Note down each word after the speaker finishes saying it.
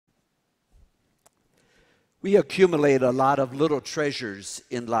We accumulate a lot of little treasures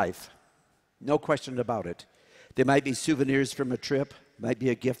in life, no question about it. They might be souvenirs from a trip, might be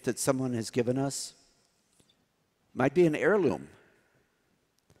a gift that someone has given us, might be an heirloom.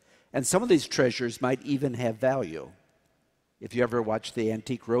 And some of these treasures might even have value. If you ever watch the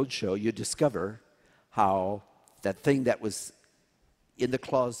Antique Roadshow, you discover how that thing that was in the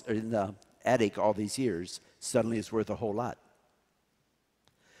closet or in the attic all these years suddenly is worth a whole lot.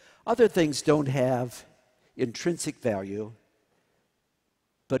 Other things don't have intrinsic value,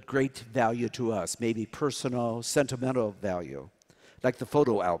 but great value to us, maybe personal, sentimental value, like the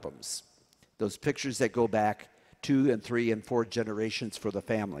photo albums, those pictures that go back 2 and 3 and 4 generations for the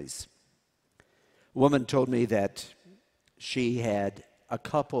families. A woman told me that she had a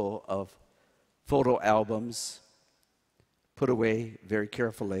couple of photo albums put away very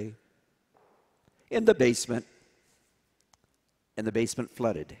carefully in the basement, and the basement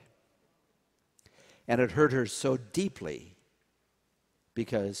flooded. And it hurt her so deeply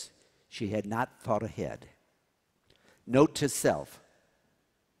because she had not thought ahead. Note to self,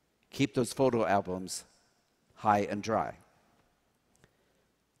 keep those photo albums high and dry.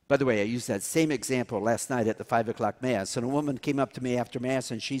 By the way, I used that same example last night at the 5 o'clock Mass, and a woman came up to me after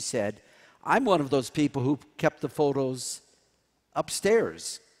Mass and she said, I'm one of those people who kept the photos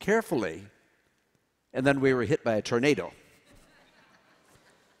upstairs carefully, and then we were hit by a tornado.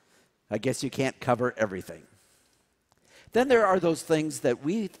 I guess you can't cover everything. Then there are those things that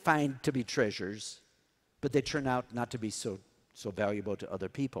we find to be treasures, but they turn out not to be so valuable to other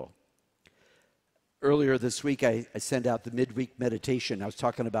people. Earlier this week, I sent out the midweek meditation. I was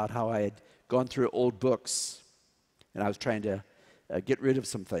talking about how I had gone through old books, and I was trying to get rid of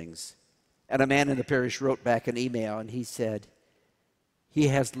some things. And a man in the parish wrote back an email, and he said he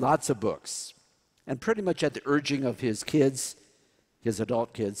has lots of books. And pretty much at the urging of his kids, his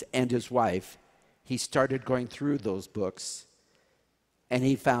adult kids, and his wife, he started going through those books, and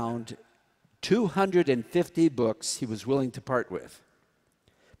he found 250 books he was willing to part with.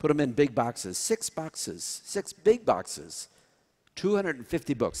 Put them in big boxes, 6 big boxes,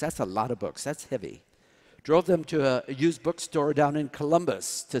 250 books. That's a lot of books. That's heavy. Drove them to a used bookstore down in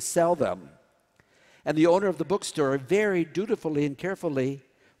Columbus to sell them. And the owner of the bookstore very dutifully and carefully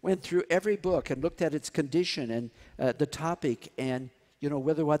went through every book and looked at its condition and the topic and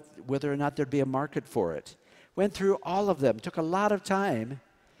whether or not there'd be a market for it. Went through all of them, took a lot of time,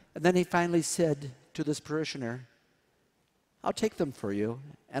 and then he finally said to this parishioner, I'll take them for you,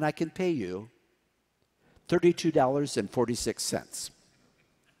 and I can pay you $32.46.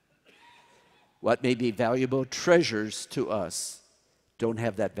 What may be valuable treasures to us don't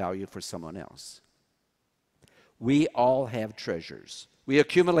have that value for someone else. We all have treasures. We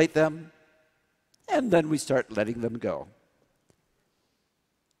accumulate them, and then we start letting them go.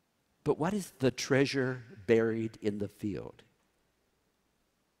 But what is the treasure buried in the field?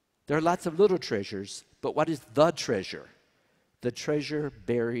 There are lots of little treasures, but what is the treasure? The treasure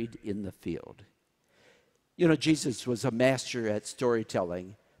buried in the field. You know, Jesus was a master at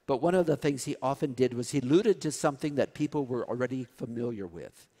storytelling, but one of the things he often did was he alluded to something that people were already familiar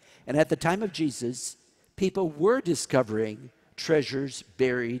with. And at the time of Jesus, people were discovering treasures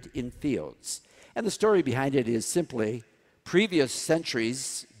buried in fields. And the story behind it is simply previous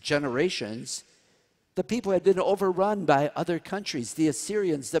centuries, generations, the people had been overrun by other countries, the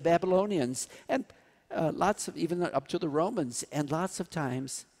Assyrians, the Babylonians, and lots of, even up to the Romans, and lots of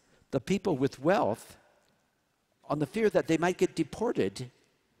times the people with wealth, on the fear that they might get deported,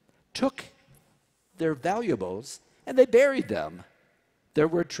 took their valuables and they buried them. There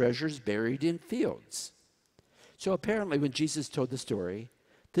were treasures buried in fields. So apparently when Jesus told the story,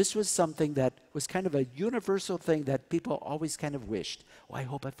 this was something that was kind of a universal thing that people always kind of wished. Oh, I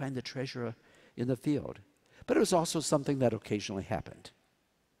hope I find the treasure in the field. But it was also something that occasionally happened.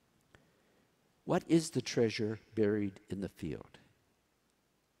 What is the treasure buried in the field?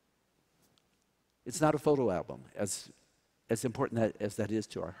 It's not a photo album, as important as that is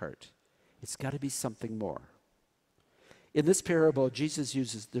to our heart. It's got to be something more. In this parable, Jesus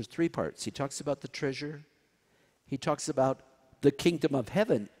there's 3 parts. He talks about the treasure. He talks about the kingdom of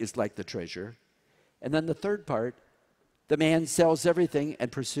heaven is like the treasure. And then the third part, the man sells everything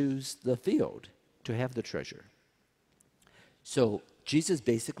and pursues the field to have the treasure. So Jesus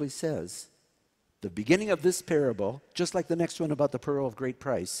basically says, the beginning of this parable, just like the next one about the pearl of great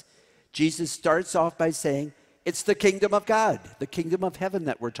price, Jesus starts off by saying, it's the kingdom of God, the kingdom of heaven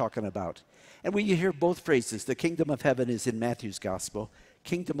that we're talking about. And when you hear both phrases, the kingdom of heaven is in Matthew's gospel,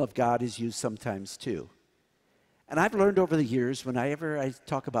 kingdom of God is used sometimes too. And I've learned over the years, whenever I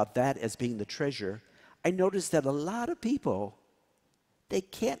talk about that as being the treasure, I notice that a lot of people, they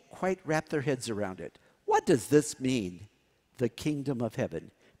can't quite wrap their heads around it. what does this mean, the kingdom of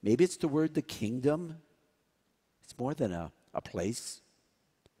heaven? Maybe it's the word the kingdom. It's more than a place.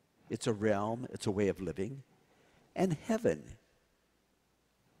 It's a realm. It's a way of living. And heaven.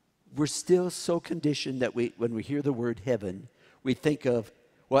 We're still so conditioned that when we hear the word heaven, we think of,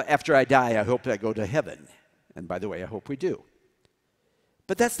 well, after I die, I hope I go to heaven. And by the way, I hope we do.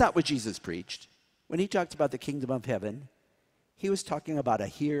 But that's not what Jesus preached. When he talked about the kingdom of heaven, he was talking about a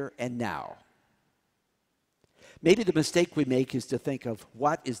here and now. Maybe the mistake we make is to think of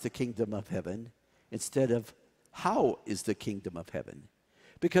what is the kingdom of heaven instead of how is the kingdom of heaven.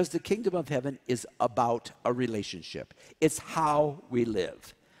 Because the kingdom of heaven is about a relationship. It's how we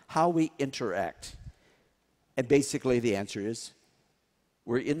live, how we interact. And basically the answer is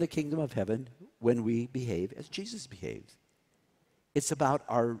we're in the kingdom of heaven when we behave as Jesus behaved. It's about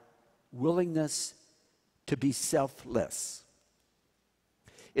our willingness to be selfless.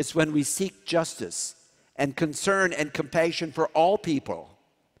 It's when we seek justice and concern and compassion for all people,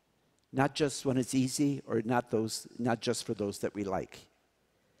 not just when it's easy or not just for those that we like.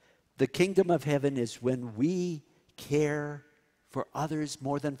 The kingdom of heaven is when we care for others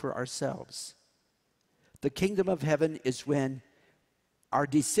more than for ourselves. The kingdom of heaven is when our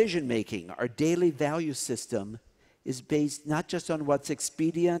decision making, our daily value system is based not just on what's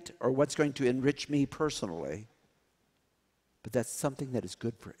expedient or what's going to enrich me personally, but that's something that is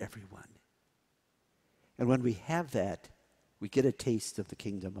good for everyone. And when we have that, we get a taste of the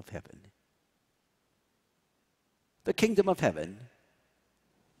kingdom of heaven. The kingdom of heaven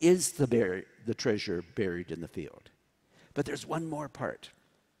is the treasure buried in the field. But there's one more part,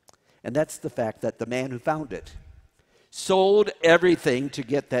 and that's the fact that the man who found it sold everything to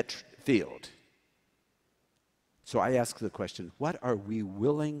get that field. So I ask the question, what are we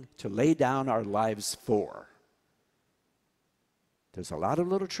willing to lay down our lives for? There's a lot of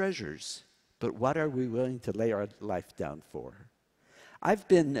little treasures, but what are we willing to lay our life down for? I've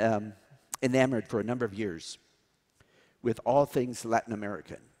been enamored for a number of years with all things Latin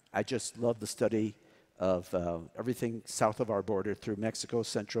American. I just love the study of everything south of our border through Mexico,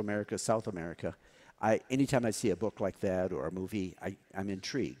 Central America, South America. Anytime I see a book like that or a movie, I'm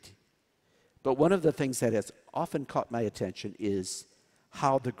intrigued. But one of the things that has often caught my attention is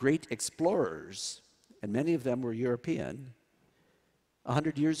how the great explorers, and many of them were European,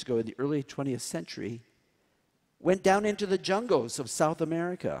 100 years ago in the early 20th century, went down into the jungles of South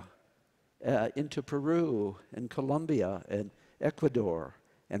America, into Peru and Colombia and Ecuador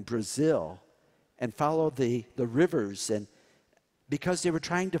and Brazil, and followed the rivers, and because they were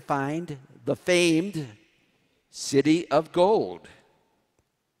trying to find the famed city of gold.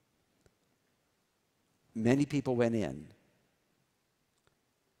 Many people went in.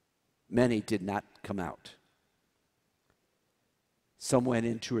 Many did not come out. Some went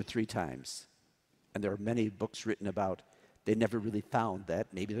in 2 or 3 times. And there are many books written about they never really found that.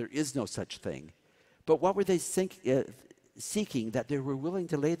 Maybe there is no such thing. But what were they seeking that they were willing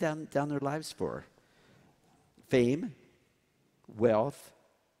to lay down their lives for? Fame, wealth,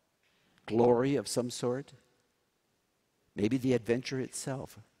 glory of some sort, maybe the adventure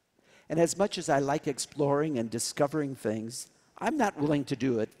itself. And as much as I like exploring and discovering things, I'm not willing to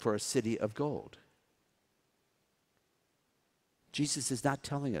do it for a city of gold. Jesus is not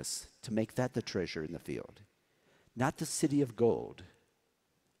telling us to make that the treasure in the field. Not the city of gold,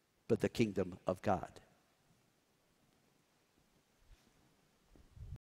 but the kingdom of God.